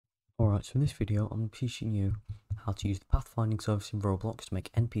Alright, so in this video I'm teaching you how to use the pathfinding service in Roblox to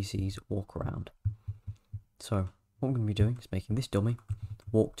make NPCs walk around. So what I'm going to be doing is making this dummy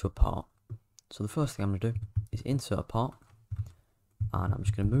walk to a part. So the first thing I'm going to do is insert a part, and I'm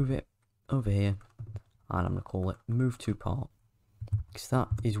just going to move it over here, and I'm going to call it move to part, because that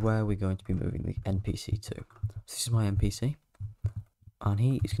is where we're going to be moving the NPC to. So this is my NPC, and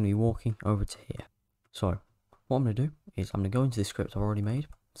he is going to be walking over to here. So what I'm going to do is I'm going to go into the script I've already made.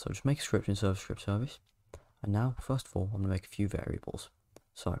 So just make a script and serve script service. And now, first of all, I'm going to make a few variables.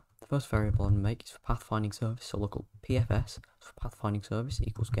 So the first variable I'm going to make is for pathfinding service. So local PFS for pathfinding service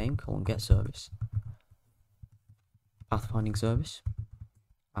equals game get service pathfinding service,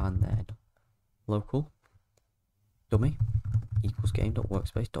 and then local dummy equals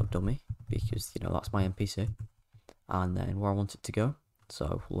game.workspace.dummy, because that's my NPC, and then where I want it to go.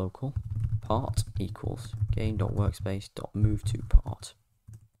 So local part equals game.workspace.move to part.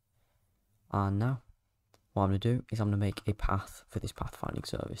 And now what I'm going to do is I'm going to make a path for this pathfinding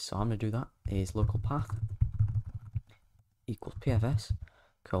service. So I'm going to do that is local path equals pfs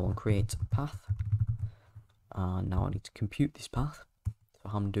create path. And now I need to compute this path. So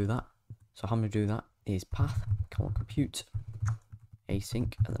how I'm going to do that? So how I'm going to do that is path compute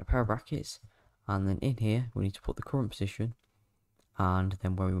async, and then a pair of brackets, and then in here we need to put the current position and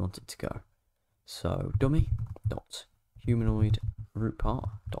then where we want it to go. So dummy dot humanoid root part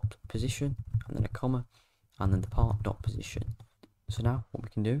dot position, and then a comma, and then the part dot position. So now what we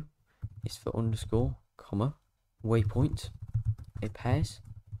can do is for underscore comma waypoint, it pairs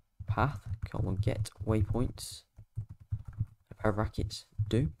path get waypoints, a pair of brackets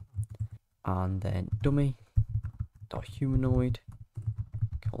do, and then dummy dot humanoid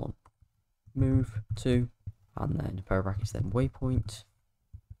move to, and then a pair of brackets, then waypoint,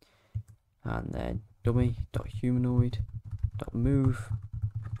 and then dummy dot humanoid dot move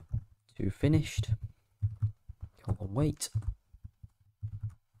to finished wait,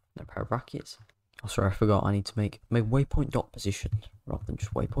 and a pair of brackets. Oh, sorry, I forgot. I need to make waypoint dot position rather than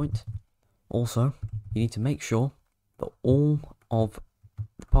just waypoint. Also, you need to make sure that all of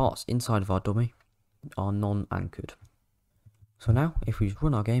the parts inside of our dummy are non-anchored. So now, if we just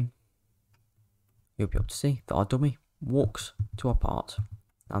run our game, you'll be able to see that our dummy walks to our part.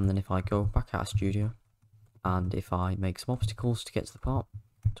 And then if I go back out of Studio, and if I make some obstacles to get to the part,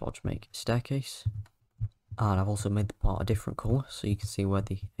 so I'll just make a staircase, and I've also made the part a different colour so you can see where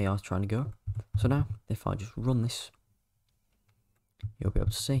the AI is trying to go. So now, if I just run this, you'll be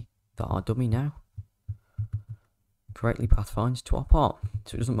able to see that our dummy now correctly pathfinds to our part.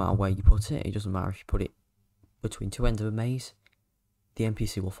 So it doesn't matter where you put it, it doesn't matter if you put it between two ends of a maze, the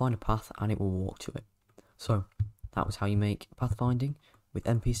NPC will find a path and it will walk to it. So that was how you make pathfinding with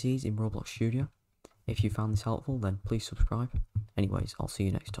NPCs in Roblox Studio. If you found this helpful, then please subscribe. Anyways, I'll see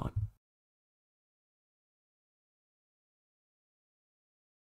you next time.